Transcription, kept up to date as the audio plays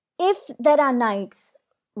If there are nights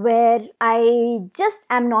where I just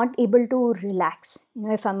am not able to relax,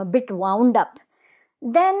 if I'm a bit wound up,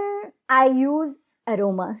 then I use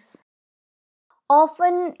aromas.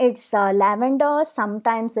 Often it's lavender,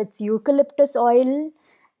 sometimes it's eucalyptus oil.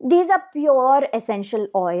 These are pure essential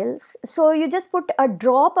oils. So you just put a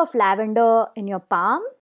drop of lavender in your palm,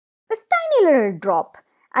 this tiny little drop,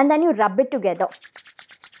 and then you rub it together.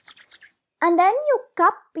 And then you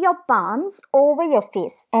cup your palms over your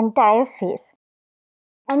face, entire face.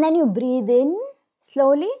 And then you breathe in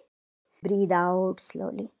slowly, breathe out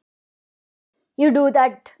slowly. You do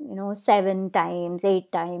that, 7 times,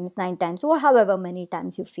 8 times, 9 times, or however many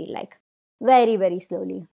times you feel like. Very, very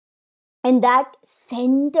slowly. And that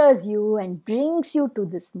centers you and brings you to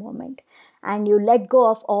this moment. And you let go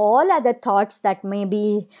of all other thoughts that may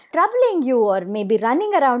be troubling you or maybe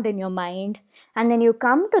running around in your mind. And then you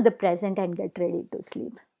come to the present and get ready to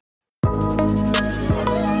sleep.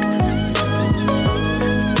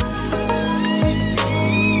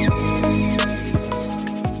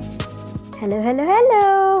 Hello, hello,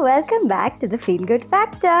 hello. Welcome back to the Feel Good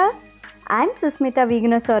Factor. I'm Susmita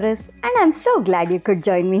Veganosaurus, and I'm so glad you could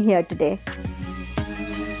join me here today.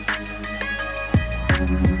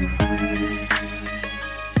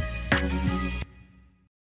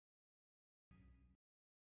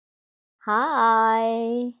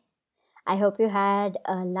 Hi. I hope you had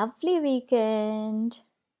a lovely weekend.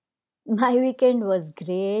 My weekend was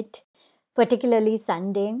great, particularly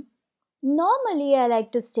Sunday. Normally, I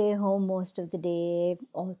like to stay home most of the day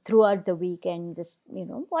or throughout the weekend, just,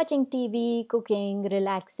 watching TV, cooking,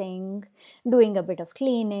 relaxing, doing a bit of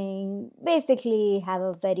cleaning, basically have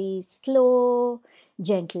a very slow,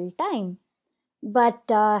 gentle time. But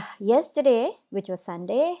yesterday, which was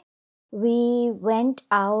Sunday, we went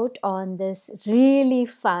out on this really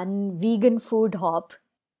fun vegan food hop.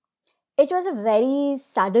 It was a very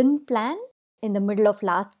sudden plan in the middle of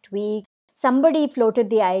last week. Somebody floated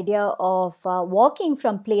the idea of walking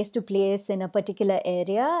from place to place in a particular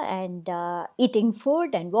area and eating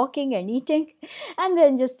food and walking and eating and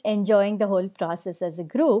then just enjoying the whole process as a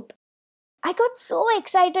group. I got so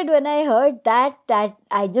excited when I heard that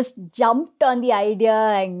I just jumped on the idea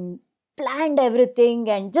and planned everything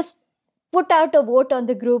and just put out a vote on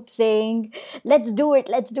the group saying, let's do it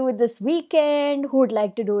this weekend. Who would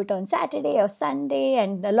like to do it on Saturday or Sunday?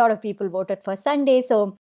 And a lot of people voted for Sunday.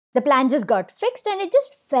 So the plan just got fixed and it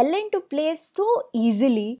just fell into place so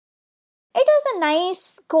easily. It was a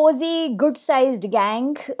nice, cozy, good-sized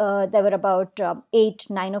gang. There were about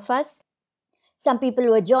 8-9 of us. Some people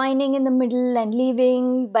were joining in the middle and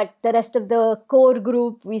leaving, but the rest of the core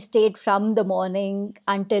group, we stayed from the morning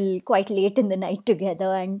until quite late in the night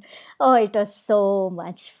together. And it was so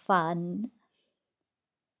much fun.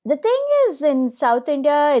 The thing is, in South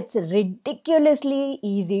India, it's ridiculously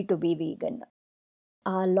easy to be vegan.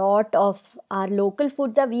 A lot of our local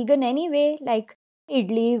foods are vegan anyway, like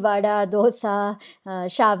idli, vada, dosa,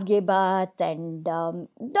 shavge bath, and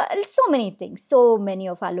so many things. So many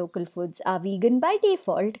of our local foods are vegan by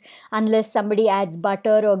default, unless somebody adds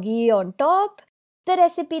butter or ghee on top. The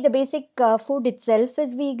recipe, the basic food itself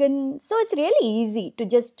is vegan. So it's really easy to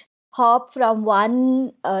just hop from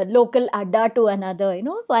one local adda to another,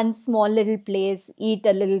 one small little place, eat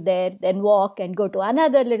a little there, then walk and go to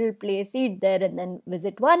another little place, eat there, and then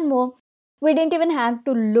visit one more. We didn't even have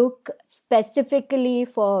to look specifically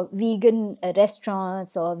for vegan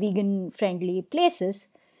restaurants or vegan friendly places.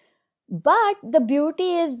 But the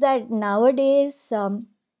beauty is that nowadays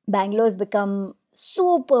Bangalore's become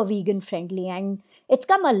super vegan friendly, and it's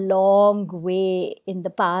come a long way in the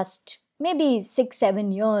past maybe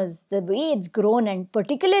 6-7 years. The way it's grown, and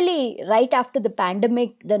particularly right after the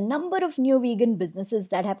pandemic, the number of new vegan businesses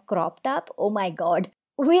that have cropped up, oh my god,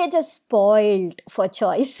 we are just spoiled for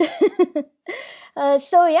choice.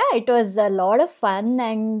 So yeah, it was a lot of fun,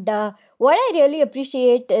 and what I really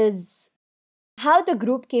appreciate is how the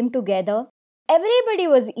group came together. Everybody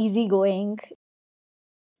was easygoing.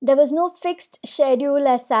 There was no fixed schedule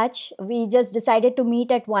as such. We just decided to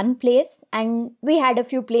meet at one place, and we had a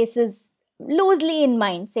few places loosely in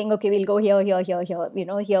mind, saying, okay, we'll go here, here, here,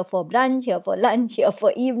 here, here for brunch, here for lunch, here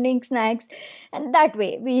for evening snacks. And that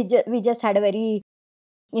way, we just had a very,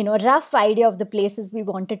 rough idea of the places we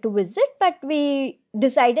wanted to visit. But we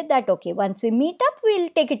decided that, okay, once we meet up, we'll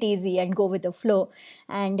take it easy and go with the flow.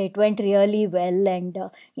 And it went really well. And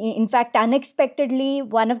in fact, unexpectedly,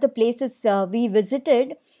 one of the places we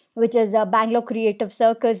visited, which is Bangalore Creative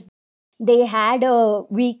Circus, they had a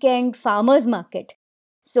weekend farmers market.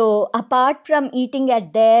 So apart from eating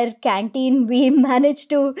at their canteen, we managed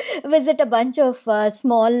to visit a bunch of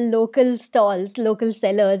small local stalls, local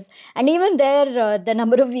sellers, and even there, the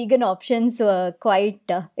number of vegan options were quite.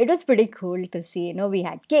 It was pretty cool to see. We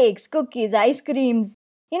had cakes, cookies, ice creams,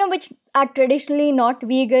 which are traditionally not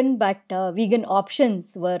vegan, but vegan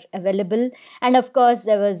options were available. And of course,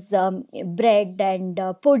 there was bread and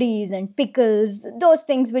puddies and pickles, those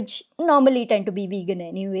things which normally tend to be vegan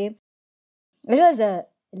anyway. It was a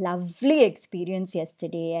lovely experience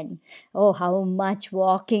yesterday, and oh, how much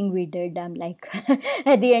walking we did. I'm like,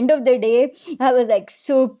 at the end of the day, I was like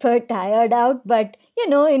super tired out, but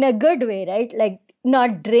in a good way, right? Like,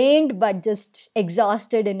 not drained, but just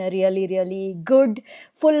exhausted in a really, really good,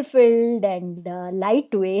 fulfilled, and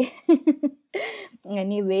light way.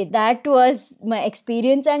 Anyway, that was my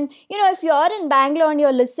experience. And, if you're in Bangalore and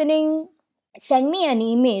you're listening, send me an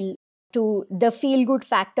email to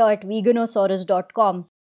thefeelgoodfactor@veganosaurus.com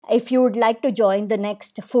if you would like to join the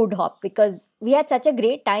next food hop, because we had such a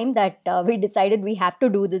great time that we decided we have to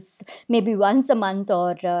do this maybe once a month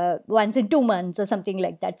or once in 2 months or something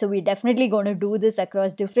like that. So we're definitely going to do this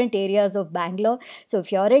across different areas of Bangalore. So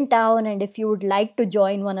if you're in town and if you would like to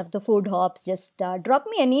join one of the food hops, just drop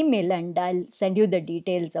me an email and I'll send you the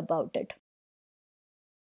details about it.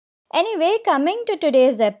 Anyway, coming to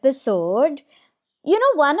today's episode,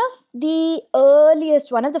 one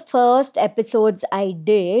of the first episodes I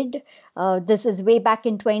did, this is way back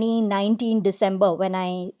in 2019, December, when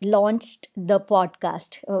I launched the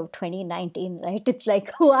podcast. Oh, 2019, right? It's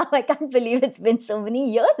like, wow, I can't believe it's been so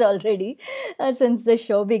many years already since the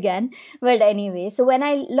show began. But anyway, so when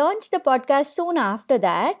I launched the podcast soon after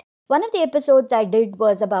that, one of the episodes I did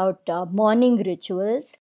was about morning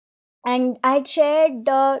rituals. And I'd shared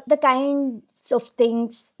the kinds of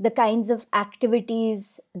things, the kinds of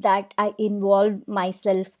activities that I involve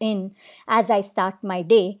myself in as I start my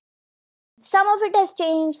day. Some of it has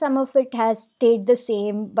changed, some of it has stayed the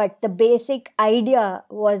same, but the basic idea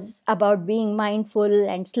was about being mindful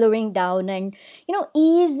and slowing down and,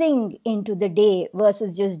 easing into the day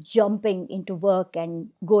versus just jumping into work and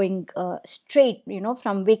going straight,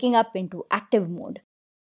 from waking up into active mode.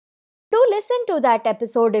 Do listen to that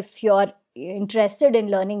episode if you're interested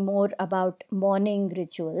in learning more about morning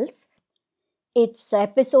rituals. It's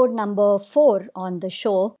episode number 4 on the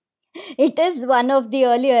show. It is one of the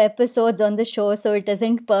earlier episodes on the show, so it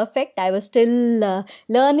isn't perfect. I was still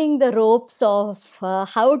learning the ropes of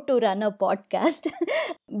how to run a podcast.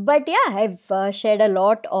 But yeah, I've shared a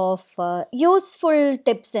lot of useful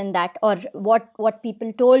tips in that, or what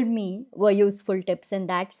people told me were useful tips in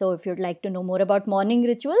that. So if you'd like to know more about morning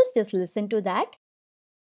rituals, just listen to that.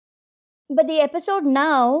 But the episode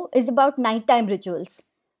now is about nighttime rituals.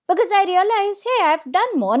 Because I realized, hey, I've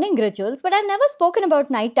done morning rituals, but I've never spoken about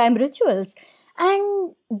nighttime rituals.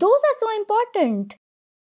 And those are so important.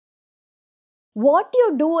 What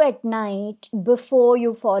you do at night before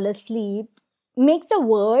you fall asleep makes a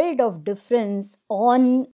world of difference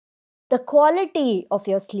on the quality of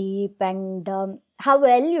your sleep and how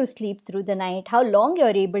well you sleep through the night, how long you're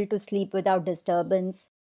able to sleep without disturbance.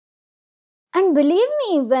 And believe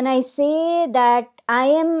me when I say that I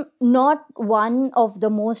am not one of the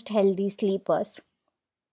most healthy sleepers.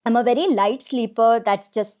 I'm a very light sleeper. That's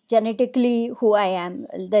just genetically who I am.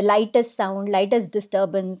 The lightest sound, lightest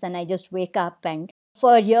disturbance, and I just wake up. And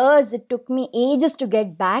for years, it took me ages to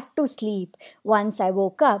get back to sleep once I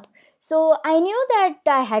woke up. So I knew that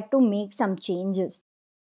I had to make some changes.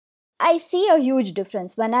 I see a huge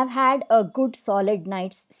difference when I've had a good solid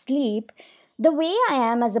night's sleep. The way I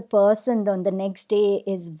am as a person on the next day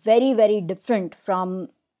is very, very different from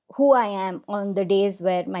who I am on the days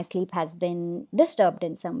where my sleep has been disturbed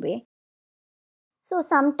in some way. So,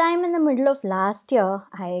 sometime in the middle of last year,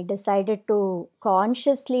 I decided to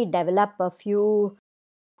consciously develop a few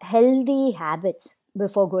healthy habits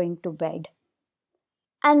before going to bed.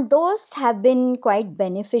 And those have been quite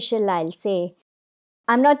beneficial, I'll say.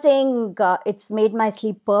 I'm not saying it's made my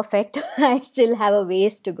sleep perfect. I still have a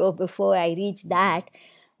ways to go before I reach that.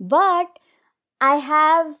 But I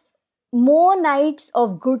have more nights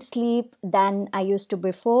of good sleep than I used to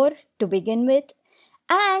before to begin with.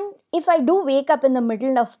 And if I do wake up in the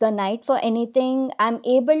middle of the night for anything, I'm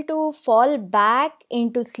able to fall back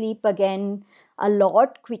into sleep again a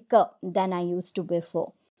lot quicker than I used to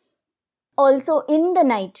before. Also, in the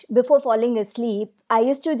night before falling asleep, I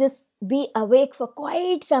used to just be awake for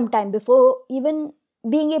quite some time before even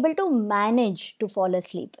being able to manage to fall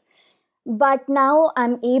asleep. But now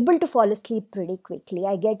I'm able to fall asleep pretty quickly.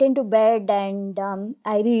 I get into bed and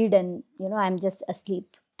I read, and I'm just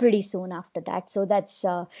asleep pretty soon after that. So that's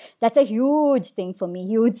a huge thing for me,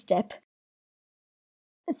 huge step.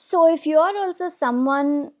 So, if you are also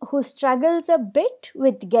someone who struggles a bit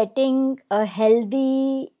with getting a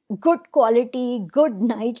healthy, good quality, good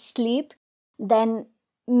night's sleep, then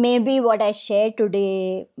maybe what I share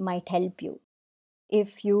today might help you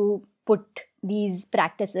if you put these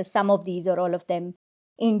practices, some of these or all of them,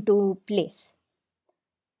 into place.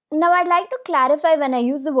 Now, I'd like to clarify when I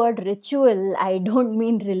use the word ritual, I don't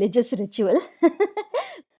mean religious ritual.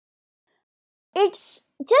 It's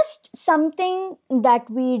just something that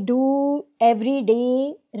we do every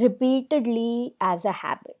day repeatedly as a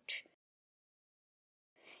habit.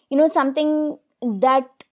 Something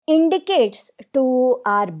that indicates to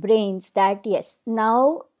our brains that yes,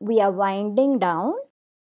 now we are winding down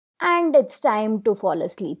and it's time to fall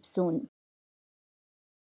asleep soon.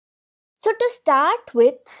 So, to start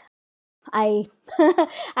with, I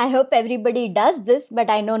I hope everybody does this,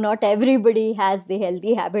 but I know not everybody has the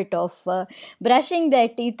healthy habit of brushing their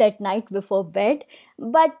teeth at night before bed.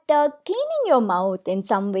 But cleaning your mouth in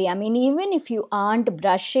some way. I mean, even if you aren't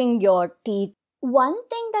brushing your teeth, one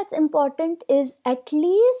thing that's important is at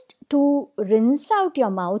least to rinse out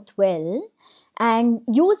your mouth well and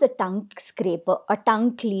use a tongue scraper, a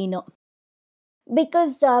tongue cleaner.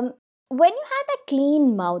 Because when you have a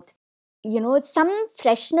clean mouth, some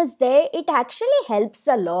freshness there, it actually helps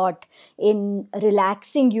a lot in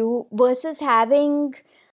relaxing you versus having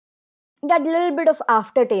that little bit of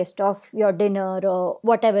aftertaste of your dinner or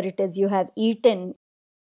whatever it is you have eaten.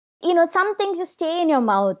 Some things just stay in your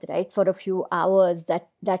mouth, right, for a few hours, that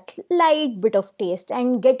light bit of taste,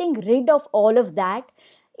 and getting rid of all of that,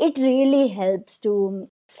 it really helps to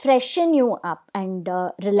freshen you up and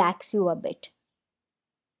relax you a bit.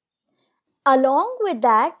 Along with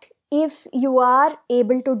that, if you are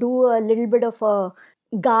able to do a little bit of a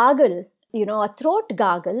gargle, a throat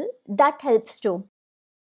gargle, that helps too.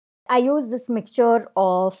 I use this mixture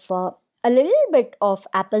of a little bit of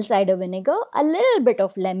apple cider vinegar, a little bit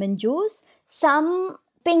of lemon juice, some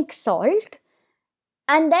pink salt,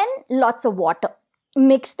 and then lots of water.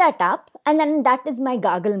 Mix that up, and then that is my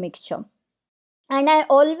gargle mixture. And I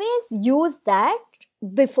always use that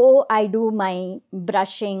before I do my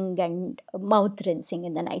brushing and mouth rinsing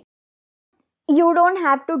in the night. You don't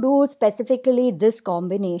have to do specifically this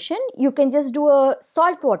combination. You can just do a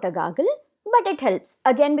salt water gargle, but it helps.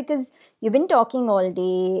 Again, because you've been talking all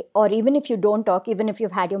day, or even if you don't talk, even if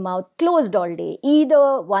you've had your mouth closed all day,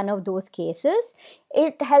 either one of those cases,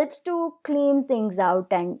 it helps to clean things out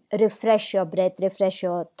and refresh your breath, refresh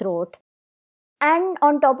your throat. And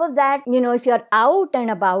on top of that, if you're out and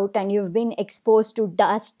about and you've been exposed to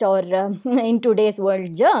dust or in today's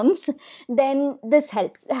world, germs, then this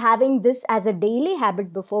helps. Having this as a daily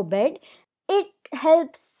habit before bed, it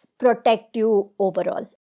helps protect you overall.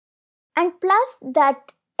 And plus,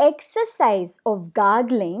 that exercise of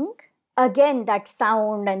gargling, again, that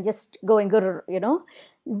sound and just going,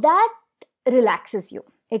 that relaxes you.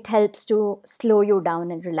 It helps to slow you down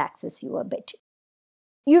and relaxes you a bit.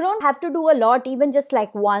 You don't have to do a lot, even just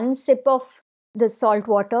like one sip of the salt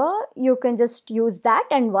water. You can just use that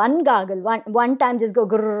and one gargle, one time just go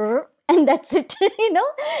grrr, and that's it.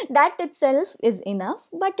 That itself is enough,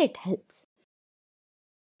 but it helps.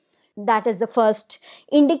 That is the first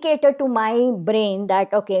indicator to my brain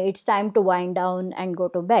that, okay, it's time to wind down and go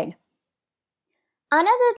to bed.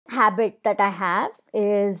 Another habit that I have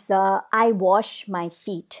is I wash my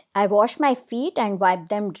feet. I wash my feet and wipe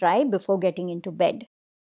them dry before getting into bed.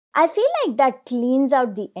 I feel like that cleans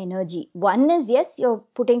out the energy. One is, yes, you're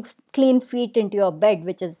putting clean feet into your bed,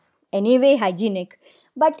 which is anyway hygienic.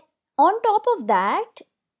 But on top of that,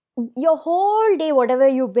 your whole day, whatever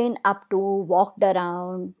you've been up to, walked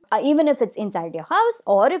around, even if it's inside your house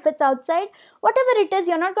or if it's outside, whatever it is,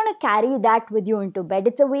 you're not going to carry that with you into bed.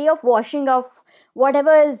 It's a way of washing off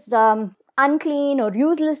whatever is unclean or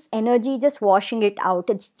useless energy, just washing it out.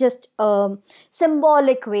 It's just a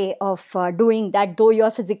symbolic way of doing that, though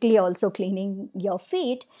you're physically also cleaning your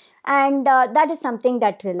feet. And that is something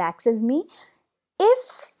that relaxes me.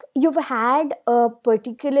 If you've had a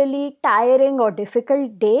particularly tiring or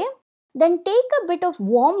difficult day, then take a bit of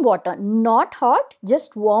warm water, not hot,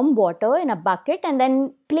 just warm water in a bucket, and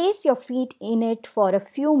then place your feet in it for a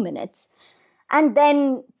few minutes. And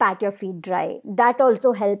then pat your feet dry. That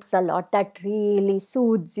also helps a lot. That really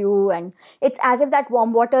soothes you. And it's as if that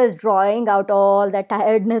warm water is drawing out all the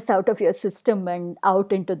tiredness out of your system and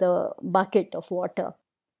out into the bucket of water.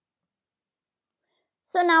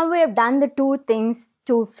 So now we have done the two things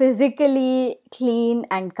to physically clean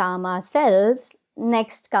and calm ourselves.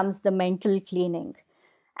 Next comes the mental cleaning.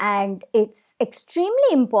 And it's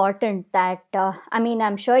extremely important that,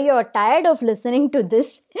 I'm sure you're tired of listening to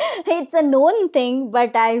this. It's a known thing,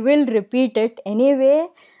 but I will repeat it anyway.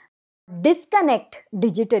 Disconnect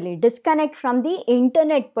digitally, disconnect from the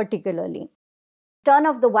internet particularly. Turn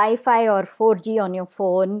off the Wi-Fi or 4G on your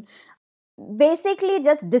phone. Basically,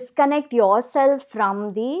 just disconnect yourself from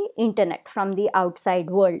the internet, from the outside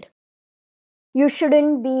world. You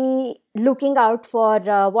shouldn't be looking out for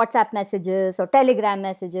WhatsApp messages or Telegram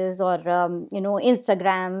messages or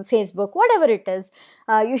Instagram, Facebook, whatever it is.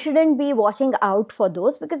 You shouldn't be watching out for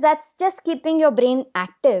those, because that's just keeping your brain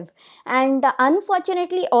active. And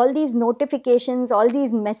unfortunately, all these notifications, all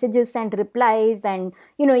these messages and replies, and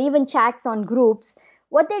even chats on groups,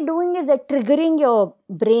 what they're doing is they're triggering your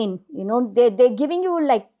brain. They're giving you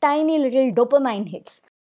like tiny little dopamine hits.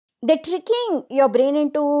 They're tricking your brain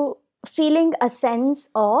into feeling a sense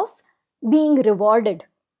of being rewarded.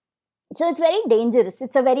 So it's very dangerous.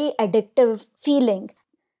 It's a very addictive feeling.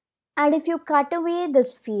 And if you cut away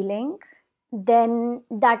this feeling, then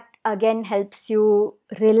that again helps you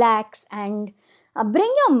relax and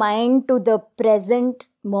bring your mind to the present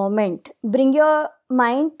moment. Bring your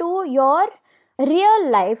mind to your real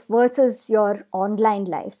life versus your online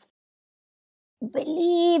life.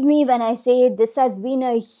 Believe me when I say this has been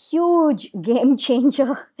a huge game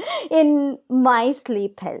changer in my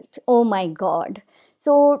sleep health. Oh my God.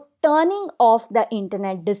 So, turning off the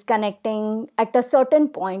internet, disconnecting at a certain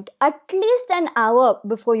point, at least an hour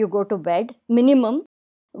before you go to bed, minimum,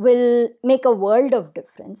 will make a world of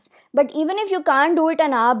difference. But even if you can't do it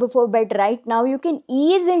an hour before bed right now, you can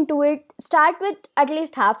ease into it. Start with at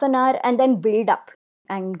least half an hour and then build up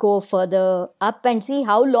and go further up and see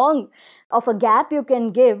how long of a gap you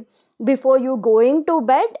can give before you going to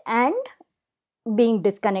bed and being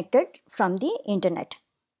disconnected from the internet.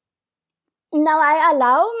 Now I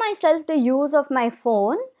allow myself the use of my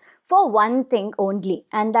phone for one thing only,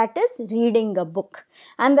 and that is reading a book.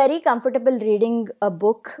 I'm very comfortable reading a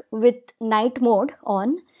book with night mode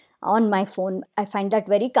on my phone. I find that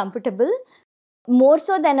very comfortable, more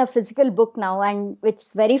so than a physical book now. And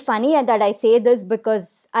it's very funny that I say this,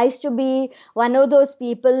 because I used to be one of those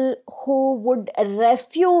people who would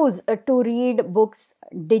refuse to read books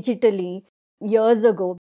digitally years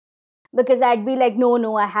ago, because I'd be like,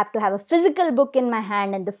 no, I have to have a physical book in my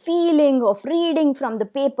hand, and the feeling of reading from the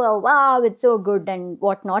paper, wow, it's so good and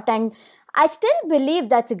whatnot. And I still believe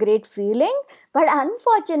that's a great feeling. But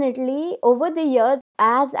unfortunately, over the years,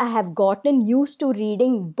 as I have gotten used to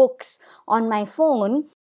reading books on my phone,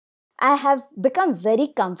 I have become very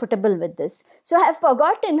comfortable with this. So I have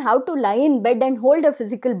forgotten how to lie in bed and hold a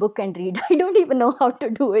physical book and read. I don't even know how to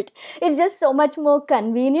do it. It's just so much more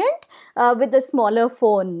convenient with a smaller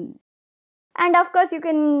phone. And of course, you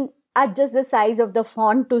can adjust the size of the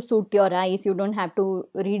font to suit your eyes. You don't have to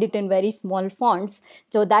read it in very small fonts.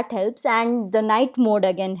 So that helps. And the night mode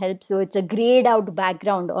again helps. So it's a grayed out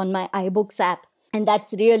background on my iBooks app. And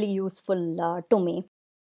that's really useful to me.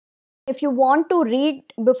 If you want to read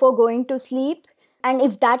before going to sleep, and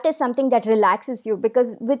if that is something that relaxes you,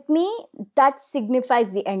 because with me, that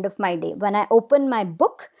signifies the end of my day. When I open my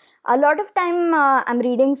book, a lot of time I'm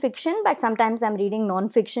reading fiction, but sometimes I'm reading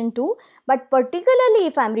non-fiction too. But particularly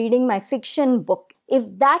if I'm reading my fiction book, if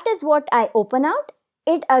that is what I open out,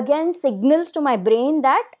 it again signals to my brain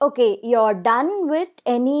that, okay, you're done with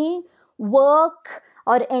any work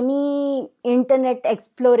or any internet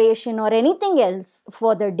exploration or anything else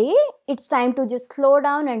for the day. It's time to just slow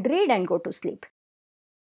down and read and go to sleep.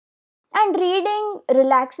 And reading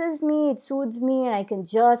relaxes me, it soothes me, and I can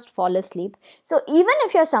just fall asleep. So even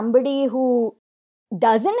if you're somebody who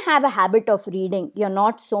doesn't have a habit of reading, you're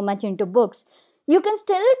not so much into books, you can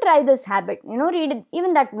still try this habit. Read it,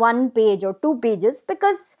 even that 1 page or 2 pages,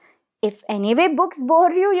 because if anyway books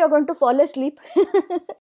bore you, you're going to fall asleep.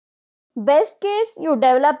 Best case, you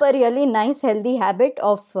develop a really nice healthy habit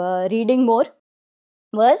of reading more.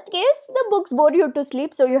 Worst case, the books bore you to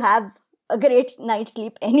sleep, so you have a great night's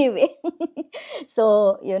sleep anyway.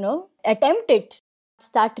 So, attempt it.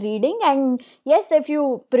 Start reading. And yes, if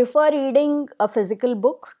you prefer reading a physical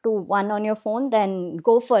book to one on your phone, then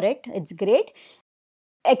go for it. It's great.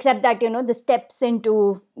 Except that, the steps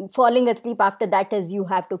into falling asleep after that is you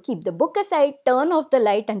have to keep the book aside, turn off the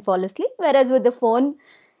light and fall asleep. Whereas with the phone,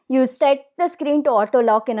 you set the screen to auto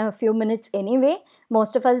lock in a few minutes anyway.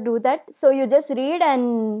 Most of us do that. So you just read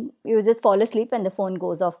and you just fall asleep and the phone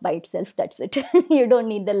goes off by itself. That's it. You don't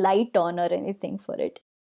need the light on or anything for it.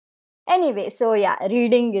 Anyway, so yeah,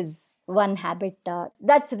 reading is one habit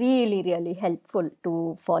that's really, really helpful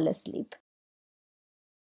to fall asleep.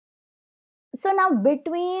 So now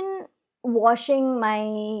between washing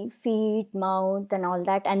my feet, mouth, and all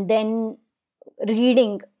that, and then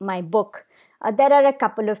reading my book, there are a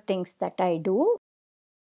couple of things that I do.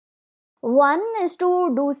 One is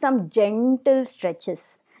to do some gentle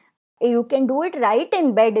stretches. You can do it right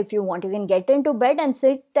in bed if you want. You can get into bed and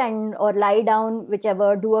sit and or lie down,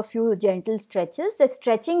 whichever, do a few gentle stretches. The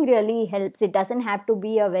stretching really helps. It doesn't have to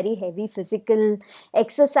be a very heavy physical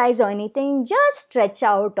exercise or anything. Just stretch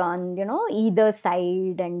out on, either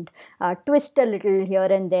side and twist a little here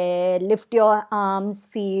and there. Lift your arms,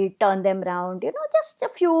 feet, turn them round, just a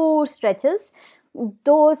few stretches.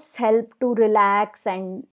 Those help to relax,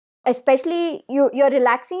 and especially you're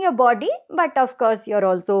relaxing your body, but of course you're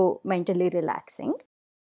also mentally relaxing.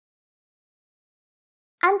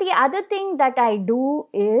 And the other thing that I do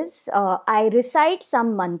is I recite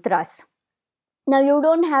some mantras. Now, you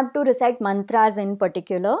don't have to recite mantras in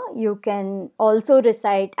particular. You can also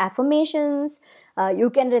recite affirmations.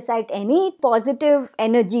 You can recite any positive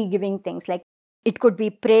energy giving things, like it could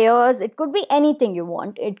be prayers, it could be anything you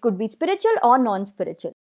want. It could be spiritual or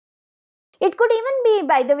non-spiritual. It could even be,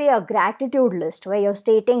 by the way, a gratitude list where you're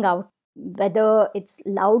stating out, whether it's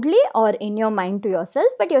loudly or in your mind to yourself,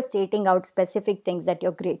 but you're stating out specific things that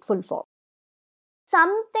you're grateful for.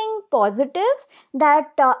 Something positive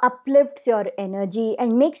that uplifts your energy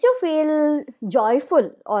and makes you feel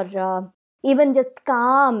joyful, or even just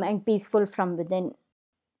calm and peaceful from within.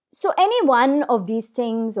 So any one of these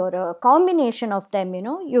things or a combination of them,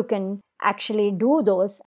 you can actually do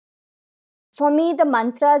those. For me, the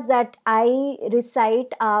mantras that I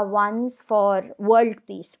recite are ones for world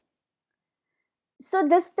peace. So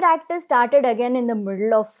this practice started again in the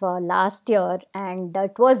middle of last year, and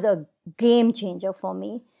that was a game changer for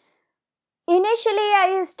me. Initially, I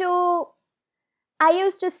used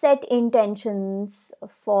to set intentions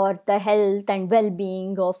for the health and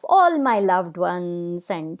well-being of all my loved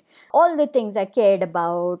ones and all the things I cared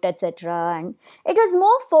about, etc. And it was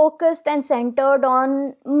more focused and centered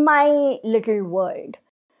on my little world.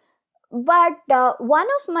 But one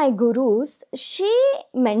of my gurus, she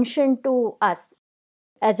mentioned to us,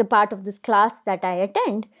 as a part of this class that I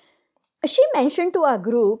attend, she mentioned to our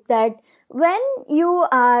group that when you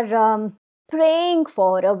are praying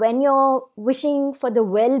for, or when you're wishing for the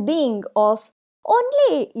well-being of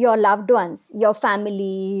only your loved ones, your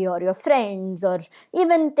family or your friends, or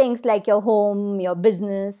even things like your home, your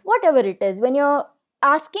business, whatever it is, when you're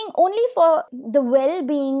asking only for the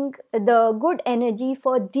well-being, the good energy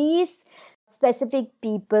for these specific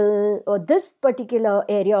people or this particular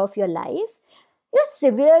area of your life, you're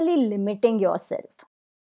severely limiting yourself.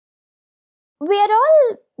 We are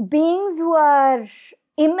all beings who are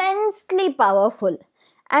immensely powerful,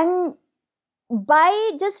 and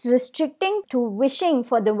by just restricting to wishing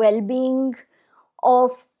for the well-being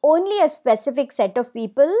of only a specific set of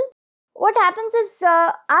people, what happens is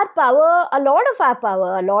our power, a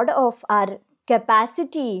lot of our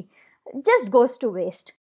capacity just goes to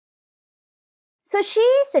waste. So she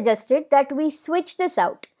suggested that we switch this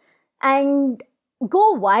out and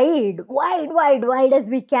go wide as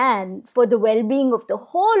we can for the well-being of the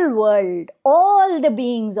whole world, all the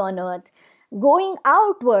beings on earth, going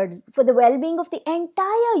outwards for the well-being of the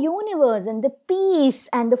entire universe and the peace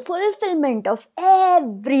and the fulfillment of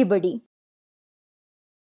everybody.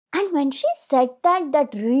 And when she said that,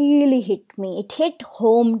 that really hit me. It hit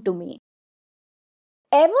home to me.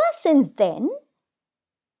 Ever since then,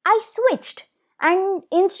 I switched, and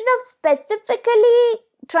instead of specifically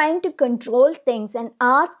trying to control things and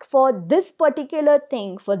ask for this particular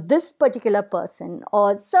thing for this particular person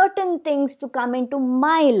or certain things to come into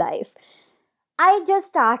my life, I just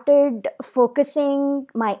started focusing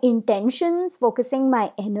my intentions, focusing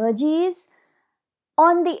my energies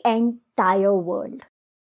on the entire world.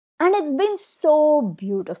 And it's been so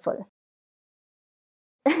beautiful.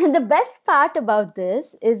 The best part about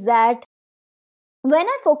this is that when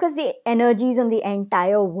I focus the energies on the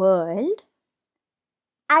entire world,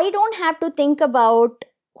 I don't have to think about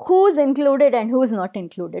who's included and who's not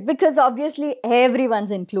included, because obviously everyone's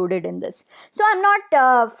included in this. So I'm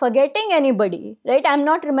not forgetting anybody, right? I'm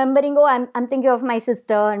not remembering, I'm thinking of my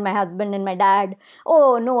sister and my husband and my dad.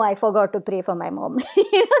 Oh no, I forgot to pray for my mom.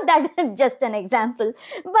 That's just an example.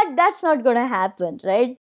 But that's not going to happen,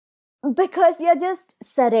 right? Because you're just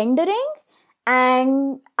surrendering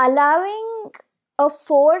and allowing a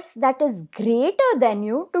force that is greater than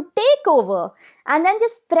you to take over, and then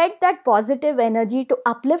just spread that positive energy to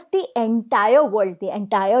uplift the entire world, the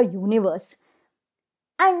entire universe.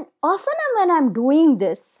 And often when I'm doing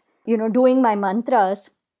this, doing my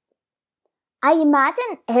mantras, I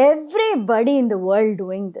imagine everybody in the world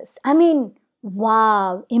doing this. I mean,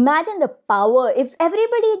 Wow, imagine the power if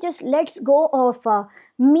everybody just lets go of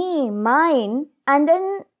me, mine, and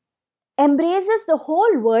then embraces the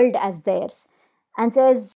whole world as theirs and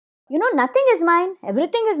says, nothing is mine,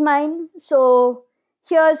 everything is mine. So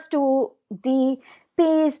here's to the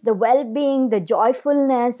peace, the well being, the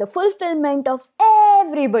joyfulness, the fulfillment of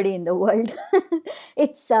everybody in the world.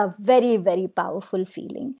 It's a very, very powerful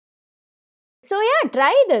feeling. So, yeah,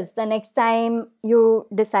 try this the next time you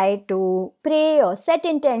decide to pray or set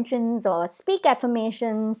intentions or speak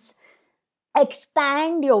affirmations.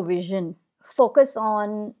 Expand your vision, focus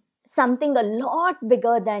on something a lot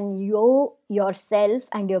bigger than you, yourself,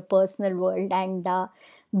 and your personal world. And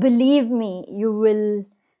believe me, you will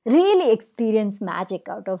really experience magic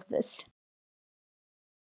out of this.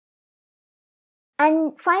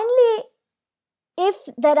 And finally, if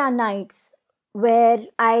there are nights where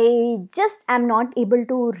I just am not able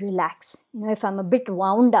to relax, if I'm a bit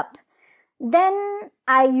wound up, then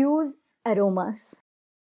I use aromas.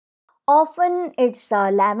 Often it's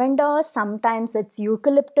lavender, sometimes it's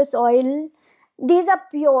eucalyptus oil. These are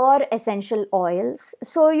pure essential oils.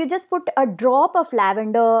 So you just put a drop of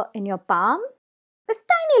lavender in your palm, a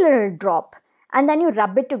tiny little drop, and then you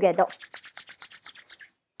rub it together.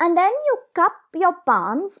 And then you cup your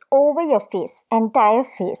palms over your face, entire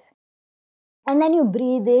face. And then you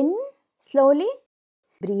breathe in slowly,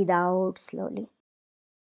 breathe out slowly.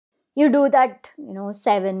 You do that,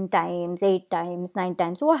 7 times, 8 times, 9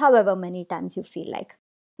 times, or however many times you feel like.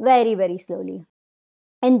 Very, very slowly.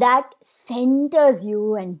 And that centers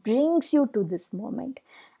you and brings you to this moment.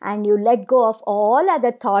 And you let go of all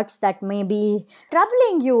other thoughts that may be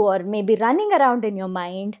troubling you or maybe running around in your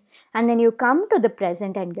mind. And then you come to the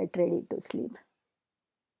present and get ready to sleep.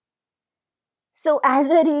 So, as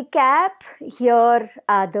a recap, here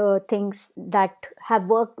are the things that have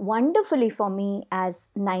worked wonderfully for me as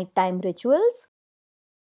nighttime rituals.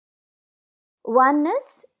 One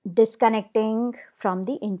is disconnecting from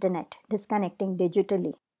the internet, disconnecting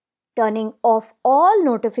digitally, turning off all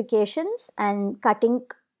notifications and cutting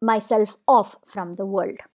myself off from the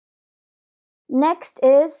world. Next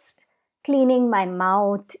is cleaning my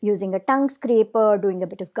mouth using a tongue scraper, doing a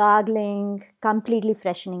bit of gargling, completely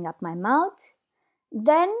freshening up my mouth.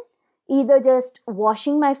 Then either just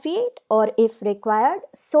washing my feet or, if required,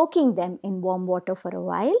 soaking them in warm water for a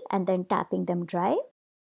while and then tapping them dry.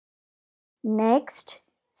 Next,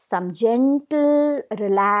 some gentle,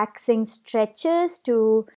 relaxing stretches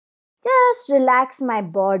to just relax my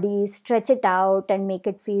body, stretch it out, and make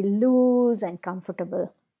it feel loose and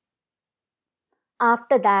comfortable.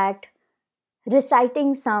 After that,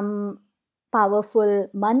 reciting some powerful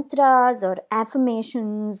mantras or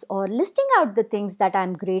affirmations or listing out the things that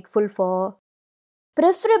I'm grateful for.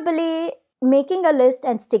 Preferably making a list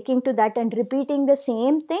and sticking to that and repeating the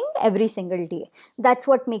same thing every single day. That's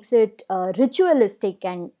what makes it ritualistic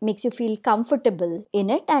and makes you feel comfortable in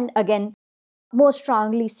it. And again, more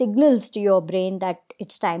strongly signals to your brain that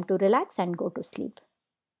it's time to relax and go to sleep.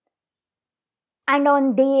 And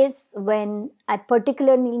on days when I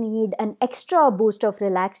particularly need an extra boost of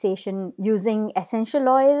relaxation, using essential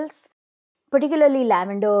oils, particularly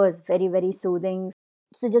lavender is very, very soothing.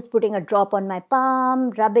 So just putting a drop on my palm,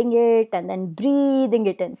 rubbing it, and then breathing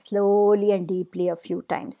it in slowly and deeply a few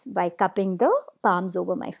times by cupping the palms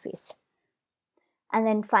over my face. And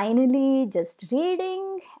then finally, just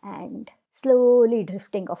reading and slowly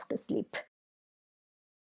drifting off to sleep.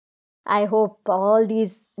 I hope all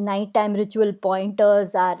these nighttime ritual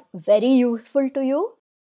pointers are very useful to you.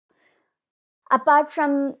 Apart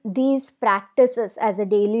from these practices as a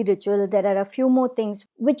daily ritual, there are a few more things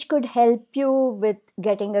which could help you with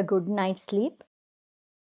getting a good night's sleep.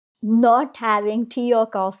 Not having tea or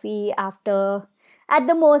coffee after, at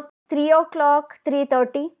the most, 3 o'clock,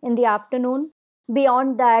 3:30 in the afternoon.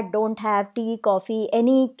 Beyond that, don't have tea, coffee,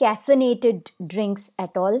 any caffeinated drinks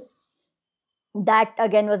at all. That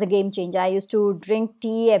again was a game changer. I used to drink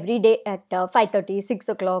tea every day at 5:30, 6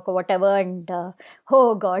 o'clock or whatever, and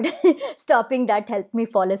oh god, stopping that helped me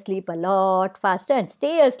fall asleep a lot faster and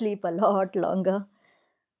stay asleep a lot longer.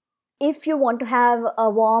 If you want to have a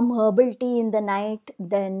warm herbal tea in the night,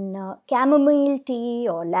 then chamomile tea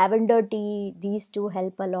or lavender tea, these two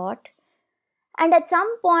help a lot. And at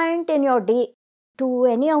some point in your day, to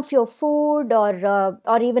any of your food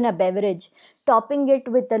or even a beverage, topping it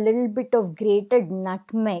with a little bit of grated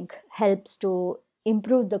nutmeg helps to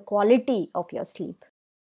improve the quality of your sleep.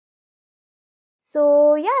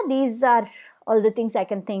 So yeah, these are all the things I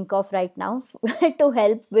can think of right now to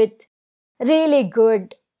help with really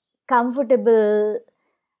good, comfortable,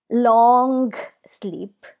 long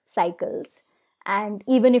sleep cycles. And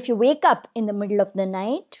even if you wake up in the middle of the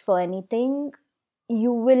night for anything,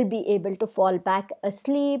 you will be able to fall back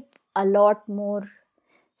asleep a lot more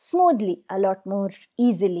smoothly, a lot more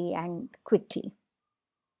easily and quickly.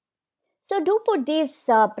 So do put these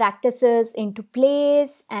practices into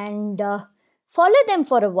place and follow them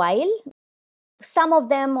for a while. Some of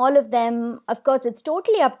them, all of them, of course, it's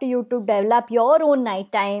totally up to you to develop your own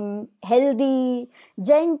nighttime, healthy,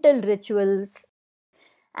 gentle rituals.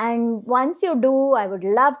 And once you do, I would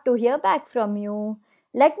love to hear back from you.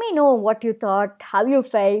 Let me know what you thought, how you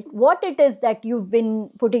felt, what it is that you've been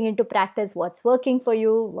putting into practice, what's working for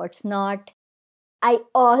you, what's not. I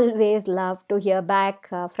always love to hear back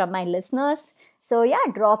from my listeners. So, yeah,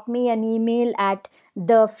 drop me an email at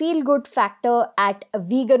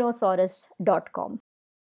thefeelgoodfactor@veganosaurus.com.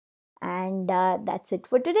 And that's it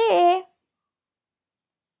for today.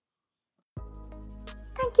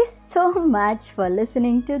 Thank you so much for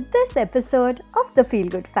listening to this episode of The Feel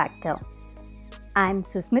Good Factor. I'm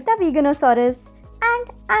Susmita Veganosaurus,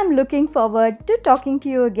 and I'm looking forward to talking to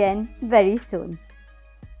you again very soon.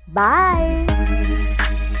 Bye!